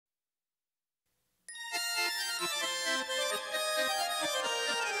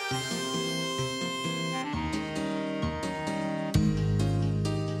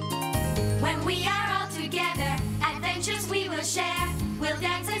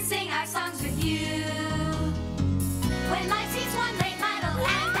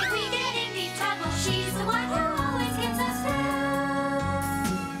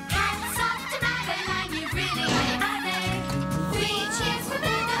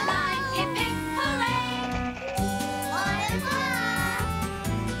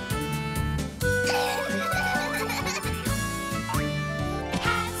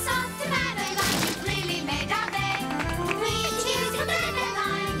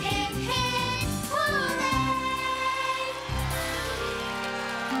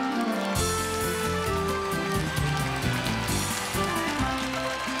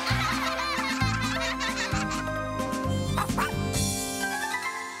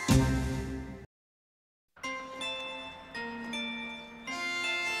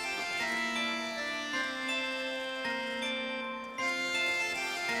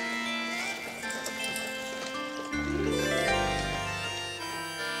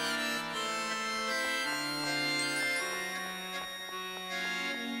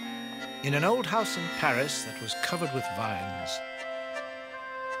In an old house in Paris that was covered with vines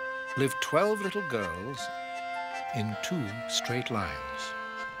lived 12 little girls in 2 straight lines.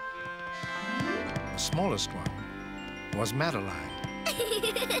 The smallest one was Madeline.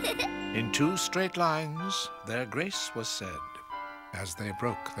 In 2 straight lines, their grace was said as they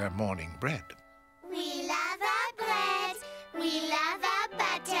broke their morning bread. We love our bread, we love our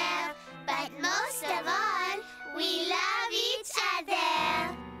butter, but most of all, we love each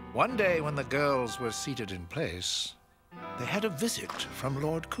other. One day when the girls were seated in place, they had a visit from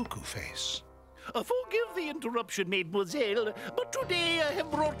Lord Cucuface. Forgive the interruption, mademoiselle, but today I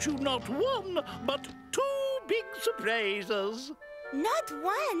have brought you not 1, but 2 big surprises. Not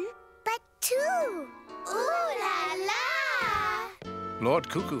 1, but 2. Ooh la la! Lord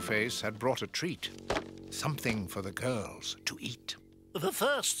Cucuface had brought a treat, something for the girls to eat. The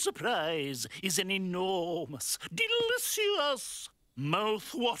first surprise is an enormous, delicious,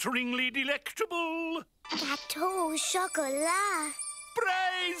 mouth-wateringly delectable Gâteau au chocolat.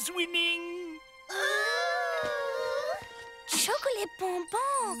 prize-winning Chocolat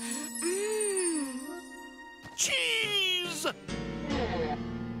bonbon. cheese!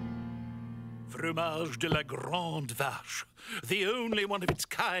 Fromage de la Grande Vache, the only one of its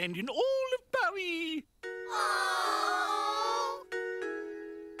kind in all of Paris.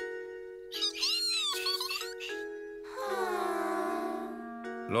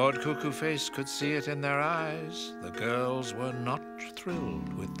 Lord Cucuface could see it in their eyes. The girls were not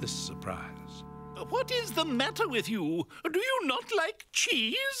thrilled with this surprise. What is the matter with you? Do you not like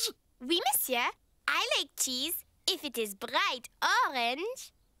cheese? Oui, monsieur. I like cheese if it is bright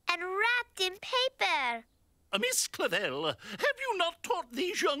orange and wrapped in paper. Miss Clavel, have you not taught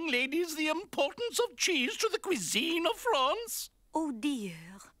these young ladies the importance of cheese to the cuisine of France? Oh,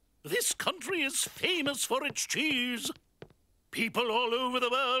 dear. This country is famous for its cheese. People all over the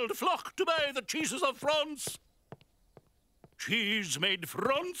world flock to buy the cheeses of France. Cheese made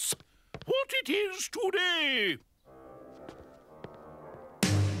France what it is today.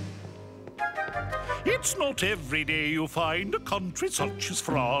 It's not every day you find a country such as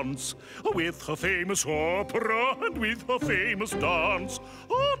France, with her famous opera and with her famous dance,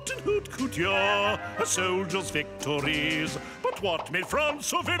 art and haute couture, a soldier's victories. But what made France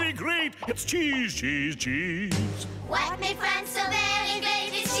so very great? It's cheese, cheese, cheese. What made France so very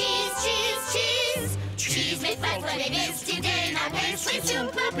great is cheese, cheese, cheese. Cheese made France what it is today, not pastry,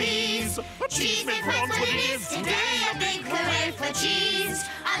 soup, or peas. Cheese made France what it is today. A big hooray for cheese.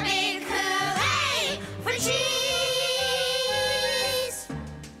 A big hooray for cheese.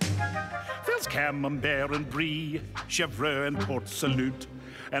 There's camembert and brie, chèvre and port salut.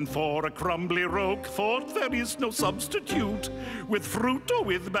 And for a crumbly roquefort there is no substitute. With fruit or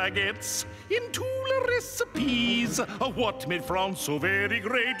with baguettes, in two recipes. What made France so very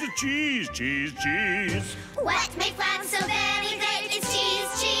great is cheese, cheese, cheese. What made France so very great is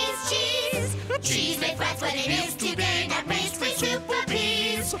cheese, cheese, cheese. Cheese made France what it is today, not pastry, soup, or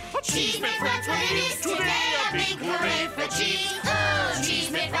peas. Cheese made France what it is today, a big hooray for cheese. Oh, cheese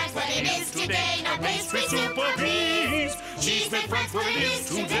made France what it is today, not pastry, soup, or peas. Cheese made France what it is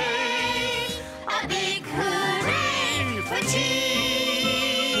today, a big hooray for cheese.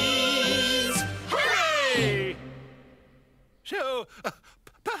 Hooray! So,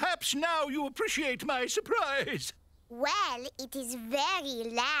 perhaps now you appreciate my surprise. Well, it is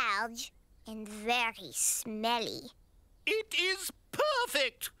very large and very smelly. It is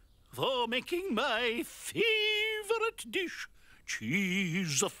perfect for making my favorite dish,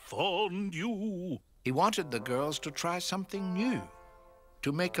 cheese fondue. He wanted the girls to try something new,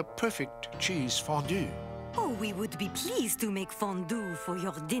 to make a perfect cheese fondue. Oh, we would be pleased to make fondue for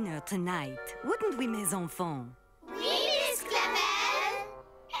your dinner tonight, wouldn't we, mes enfants? Oui, Miss Clavel.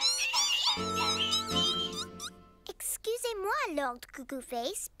 Excusez-moi, Lord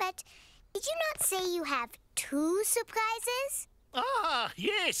Cucuface, but did you not say you have 2 surprises? Ah,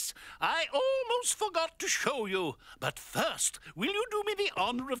 yes. I almost forgot to show you. But first, will you do me the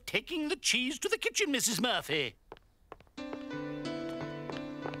honor of taking the cheese to the kitchen, Mrs. Murphy?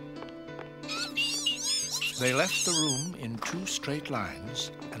 They left the room in 2 straight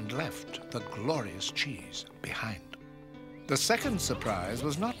lines and left the glorious cheese behind. The second surprise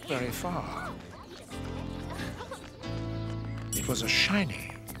was not very far. It was a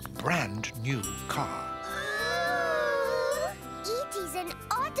shiny, brand new car. It is an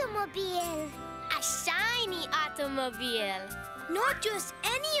automobile. A shiny automobile. Not just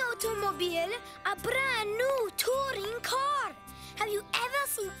any automobile, a brand new touring car. Have you ever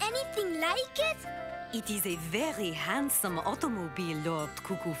seen anything like it? It is a very handsome automobile, Lord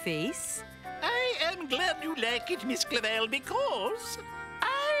Cucuface. I am glad you like it, Miss Clavel, because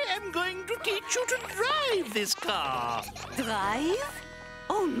I am going to teach you to drive this car. Drive?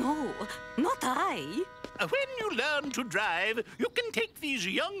 Oh, no, not I. When you learn to drive, you can take these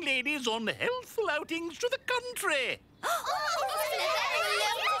young ladies on healthful outings to the country.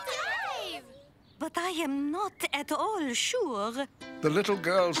 But I am not at all sure. The little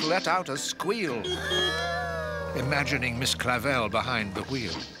girls let out a squeal, imagining Miss Clavel behind the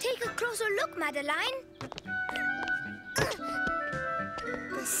wheel. Take a closer look, Madeline.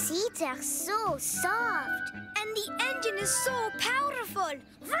 The seats are so soft. And the engine is so powerful.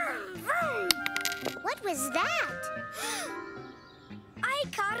 Vroom, vroom. What was that? Ay,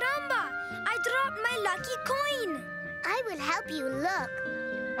 caramba! I dropped my lucky coin. I will help you look.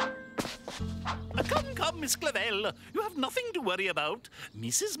 Come, Miss Clavel. You have nothing to worry about.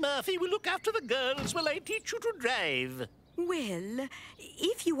 Mrs. Murphy will look after the girls while I teach you to drive. Well,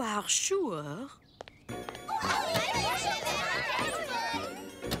 if you are sure.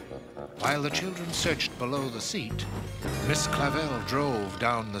 While the children searched below the seat, Miss Clavel drove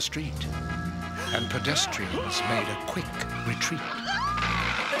down the street, and pedestrians made a quick retreat.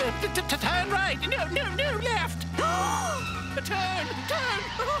 Turn right. No, left. Turn.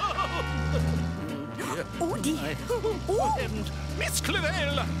 Oh, dear. And Miss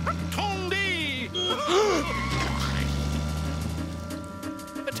Clavel, attendez.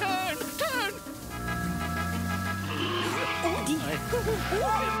 Turn. Oh, dear.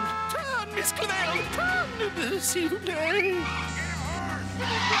 Turn, Miss Clavel, turn, s'il vous plaît.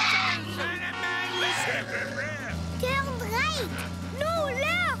 Turn right. No,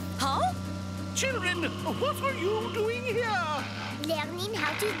 left. Huh? Children, what are you doing here? Learning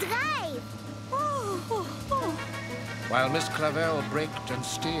how to drive. Oh. While Miss Clavel braked and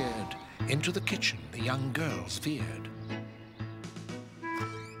steered, into the kitchen the young girls veered.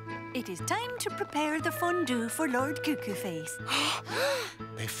 It is time to prepare the fondue for Lord Cucuface.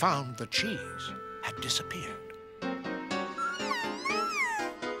 They found the cheese had disappeared.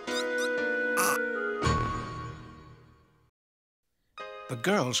 The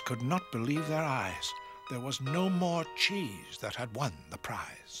girls could not believe their eyes. There was no more cheese that had won the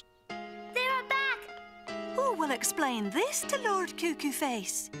prize. They are back. Who will explain this to Lord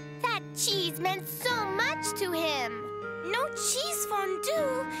Cucuface? That cheese meant so much to him. No cheese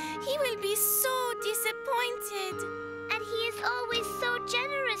fondue. He will be so disappointed. And he is always so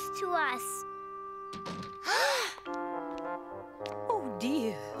generous to us. Oh,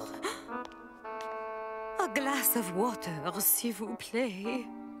 dear. A glass of water, s'il vous plaît.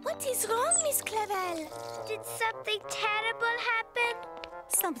 What is wrong, Miss Clavel? Did something terrible happen?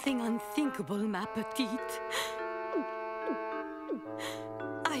 Something unthinkable, ma petite.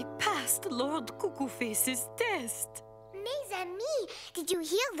 I passed Lord Cucuface's test. Mes amis, did you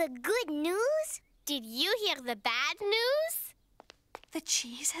hear the good news? Did you hear the bad news? The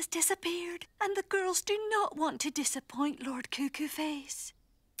cheese has disappeared, and the girls do not want to disappoint Lord Cucuface.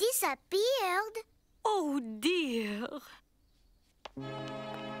 Disappeared? Oh, dear.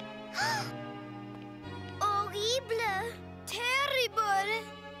 Horrible! Terrible!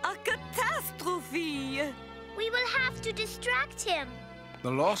 A catastrophe! We will have to distract him.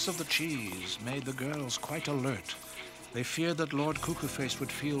 The loss of the cheese made the girls quite alert. They feared that Lord Cucuface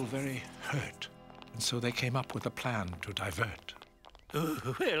would feel very hurt, and so they came up with a plan to divert.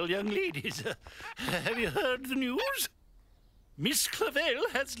 Well, young ladies, have you heard the news? Miss Clavel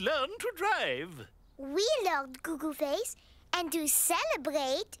has learned to drive. We Lord Cucuface, and to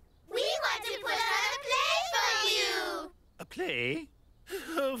celebrate, we want to put on a play for you. A play?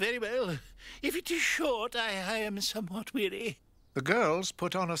 Oh, very well. If it is short, I am somewhat weary. The girls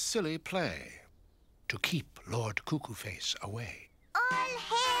put on a silly play to keep Lord Cucuface away. All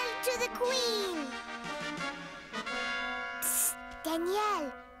hail to the Queen! Psst,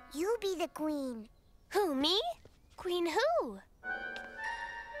 Danielle, you be the Queen. Who, me? Queen who?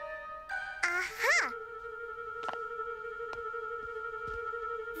 Aha!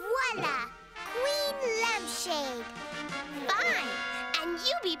 Voila! Queen Lampshade! Fine! And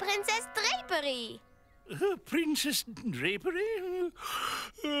you be Princess Drapery. Princess Drapery?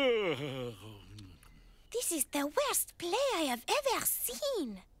 This is the worst play I have ever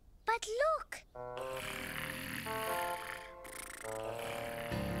seen. But look.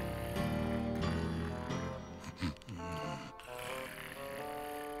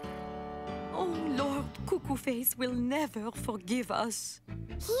 Oh, Lord Cucuface will never forgive us.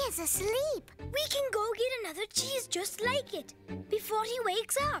 He is asleep. We can go get another cheese just like it before he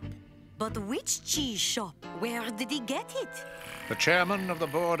wakes up. But which cheese shop? Where did he get it? The chairman of the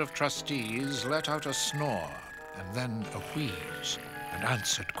Board of Trustees let out a snore and then a wheeze and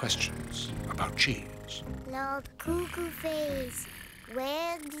answered questions about cheese. Lord Cucuface,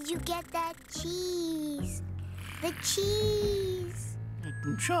 Where did you get that cheese? The cheese.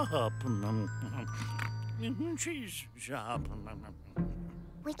 Shop. Cheese shop.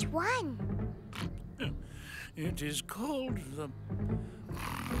 Which one? It is called the...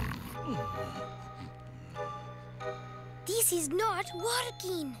 This is not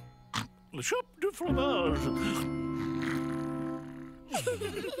working. Le Shop de Fromage.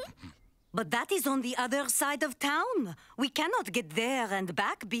 But that is on the other side of town. We cannot get there and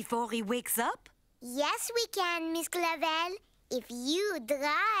back before he wakes up. Yes, we can, Miss Clavel. If you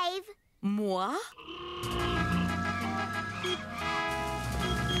drive. Moi?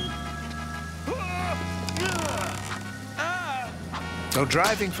 Though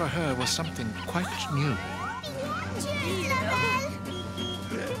driving for her was something quite new,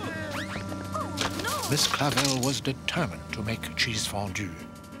 Miss Clavel was determined to make cheese fondue.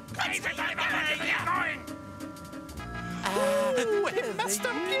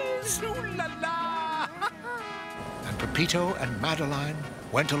 Masterpiece! Ooh la la! And Pepito and Madeline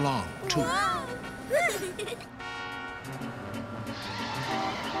went along, too.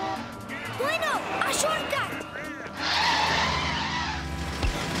 Bueno, a shortcut!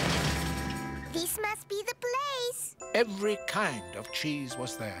 This must be the place. Every kind of cheese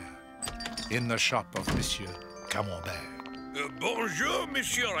was there in the shop of Monsieur Camembert. Bonjour,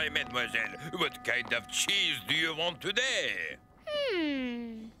 monsieur et mademoiselle. What kind of cheese do you want today?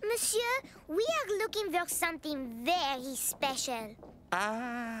 Monsieur, we are looking for something very special.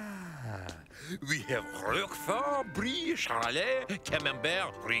 Ah, we have Roquefort, Brie, Charolais,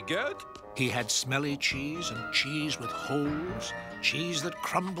 Camembert, Rigotte. He had smelly cheese and cheese with holes, cheese that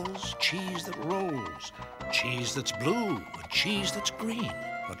crumbles, cheese that rolls, cheese that's blue and cheese that's green.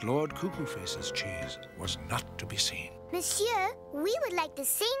 But Lord Cucuface's cheese was not to be seen. Monsieur, we would like the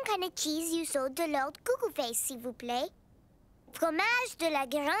same kind of cheese you sold to Lord Cucuface, s'il vous plaît. Fromage de la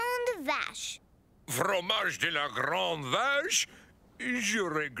Grande Vache. Fromage de la Grande Vache? Je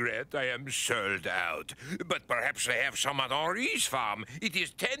regrette, I am sold out. But perhaps they have some at Henri's farm. It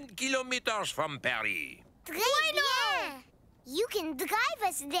is 10 kilometers from Paris. Très bien! You can drive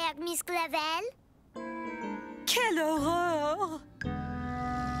us there, Miss Clavel. Quelle horreur!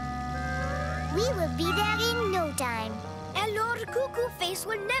 We will be there in no time. And Lord Cucuface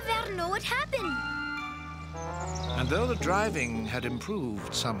will never know what happened. And though the driving had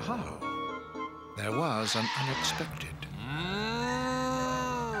improved somehow, there was an unexpected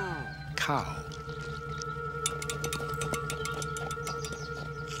cow.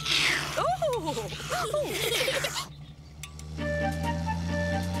 Oh!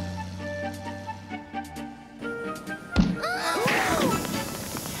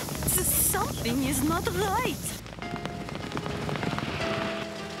 Something is not right.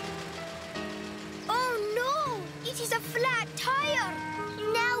 Oh no! It is a flat tire.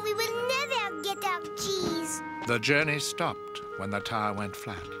 Now we will never get our cheese. The journey stopped when the tire went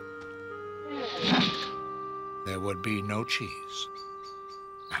flat. There would be no cheese.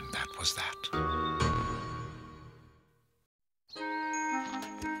 And that was that.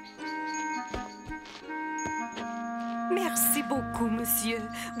 Merci beaucoup, monsieur.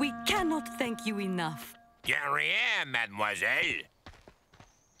 We cannot thank you enough. De rien, mademoiselle.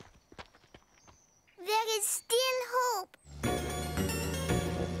 There is still hope.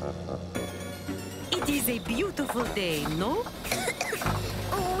 It is a beautiful day, no?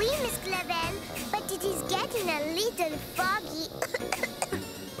 Oui, Miss Clavel, but it is getting a little foggy.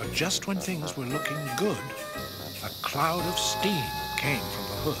 But just when things were looking good, a cloud of steam came from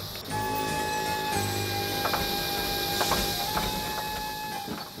the hood.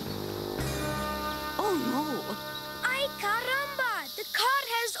 Oh, no. Ay, caramba! The car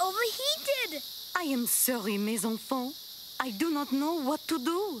has overheated. I am sorry, mes enfants. I do not know what to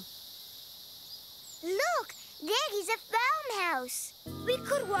do. Look, there is a farmhouse. We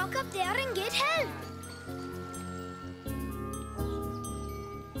could walk up there and get help.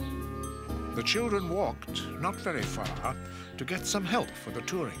 The children walked not very far to get some help for the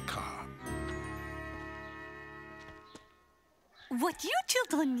touring car. What you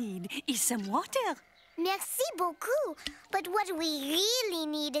children need is some water. Merci beaucoup. But what we really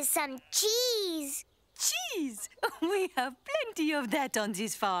need is some cheese. Cheese! We have plenty of that on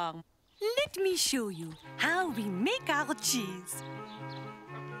this farm. Let me show you how we make our cheese.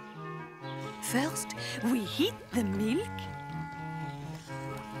 First, we heat the milk.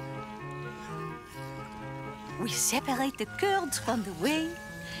 We separate the curds from the whey.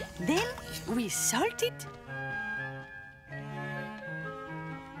 Then we salt it.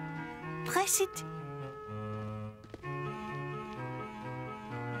 Press it.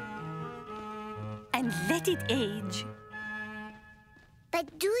 And let it age.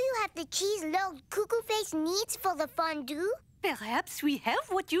 the cheese Lord Cucuface needs for the fondue? Perhaps we have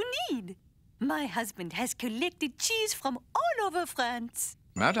what you need. My husband has collected cheese from all over France.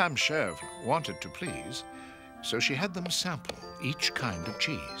 Madame Chèvre wanted to please, so she had them sample each kind of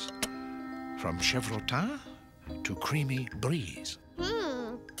cheese, from chevrotin to creamy brie.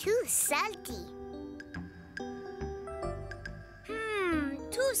 Too salty.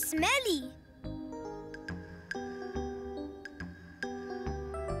 Too smelly.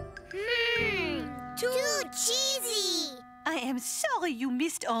 Too cheesy. I am sorry you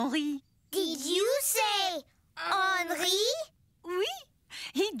missed Henri. Did you say Henri? Oui,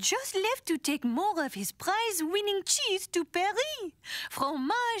 he just left to take more of his prize-winning cheese to Paris.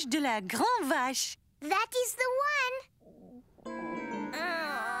 Fromage de la Grande Vache. That is the one.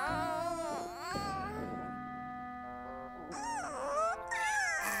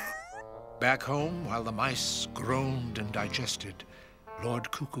 Back home, while the mice groaned and digested,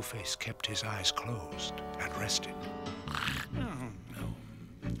 Lord Cucuface kept his eyes closed and rested.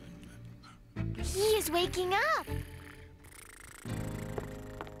 He is waking up.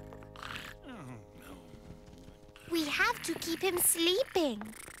 We have to keep him sleeping.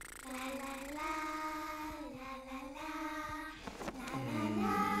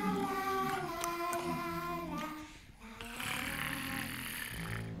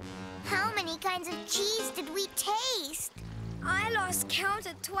 How many kinds of cheese did we taste? I lost count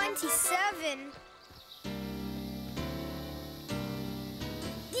at 27.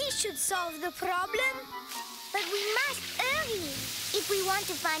 This should solve the problem. But we must hurry if we want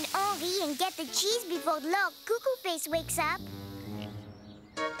to find Henri and get the cheese before Lord Cucuface wakes up.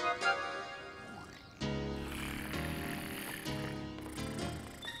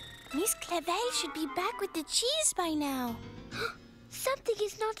 Miss Clavel should be back with the cheese by now. Something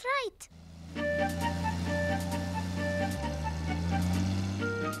is not right.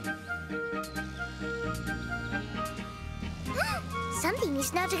 Something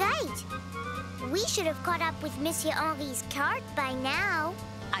is not right. We should have caught up with Monsieur Henri's cart by now.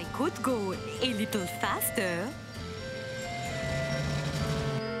 I could go a little faster.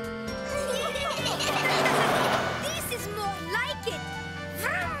 This is more like it.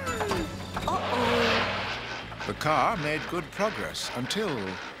 Uh-oh. The car made good progress until,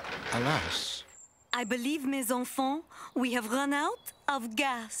 alas, I believe, mes enfants, we have run out of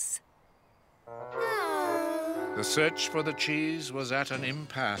gas. the search for the cheese was at an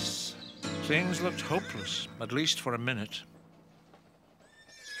impasse. Things looked hopeless, at least for a minute,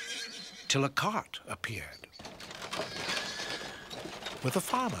 till a cart appeared with a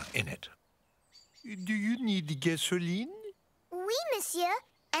farmer in it. Do you need gasoline? Oui, monsieur.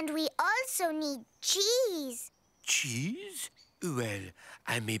 And we also need cheese. Cheese? Well,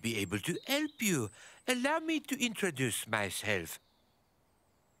 I may be able to help you. Allow me to introduce myself.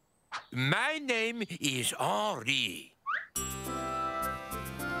 My name is Henri.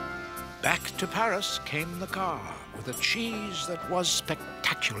 Back to Paris came the car with a cheese that was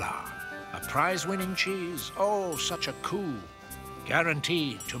spectacular. A prize-winning cheese, oh, such a coup.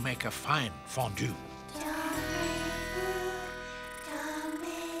 Guaranteed to make a fine fondue.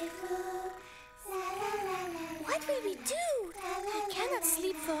 What will we do? We cannot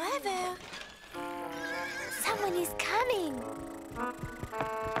sleep forever. Someone is coming.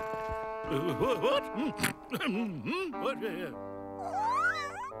 What? What?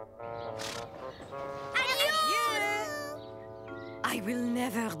 I will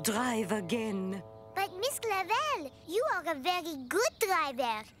never drive again. But Miss Clavel, you are a very good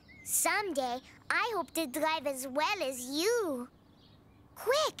driver. Someday, I hope to drive as well as you.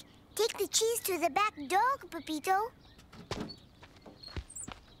 Quick, take the cheese to the back door, Pepito.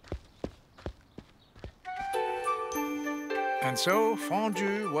 And so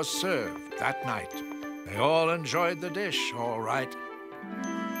fondue was served that night. They all enjoyed the dish, all right.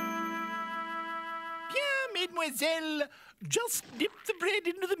 Bien, mademoiselle. Just dip the bread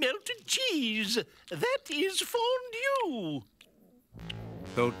into the melted cheese. That is fondue.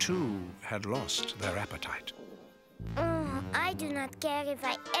 Though two had lost their appetite. I do not care if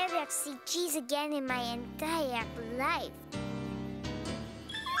I ever see cheese again in my entire life.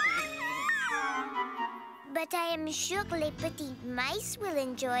 But I am sure les petits mice will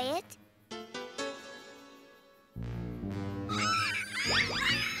enjoy it.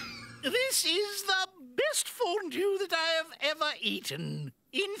 This is the best fondue that I have ever eaten.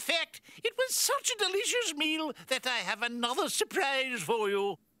 In fact, it was such a delicious meal that I have another surprise for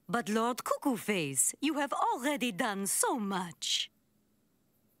you. But Lord Cucuface, you have already done so much.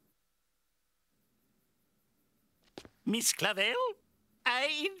 Miss Clavel,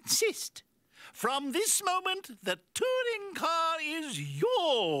 I insist. From this moment, the touring car is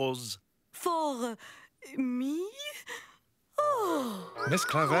yours. For me? Oh. Miss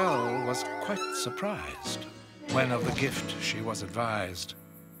Clavel was quite surprised when of the gift she was advised.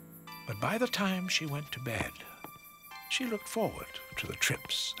 But by the time she went to bed, she looked forward to the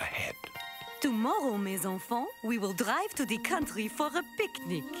trips ahead. Tomorrow, mes enfants, we will drive to the country for a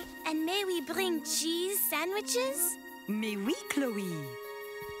picnic. And may we bring cheese sandwiches? Mais oui, Chloe.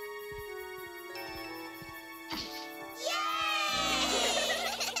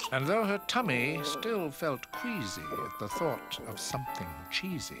 And though her tummy still felt queasy at the thought of something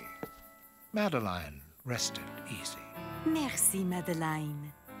cheesy, Madeline rested easy. Merci,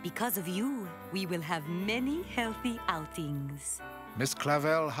 Madeline. Because of you, we will have many healthy outings. Miss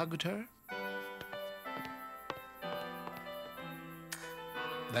Clavel hugged her,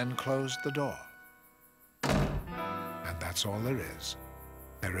 then closed the door. And that's all there is.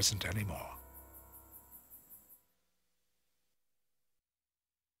 There isn't any more.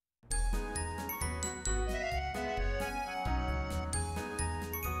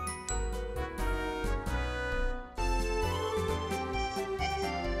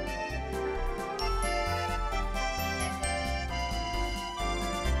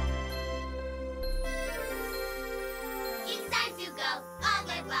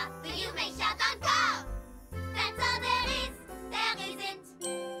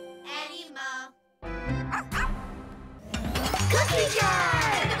 Cookie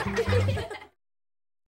jar!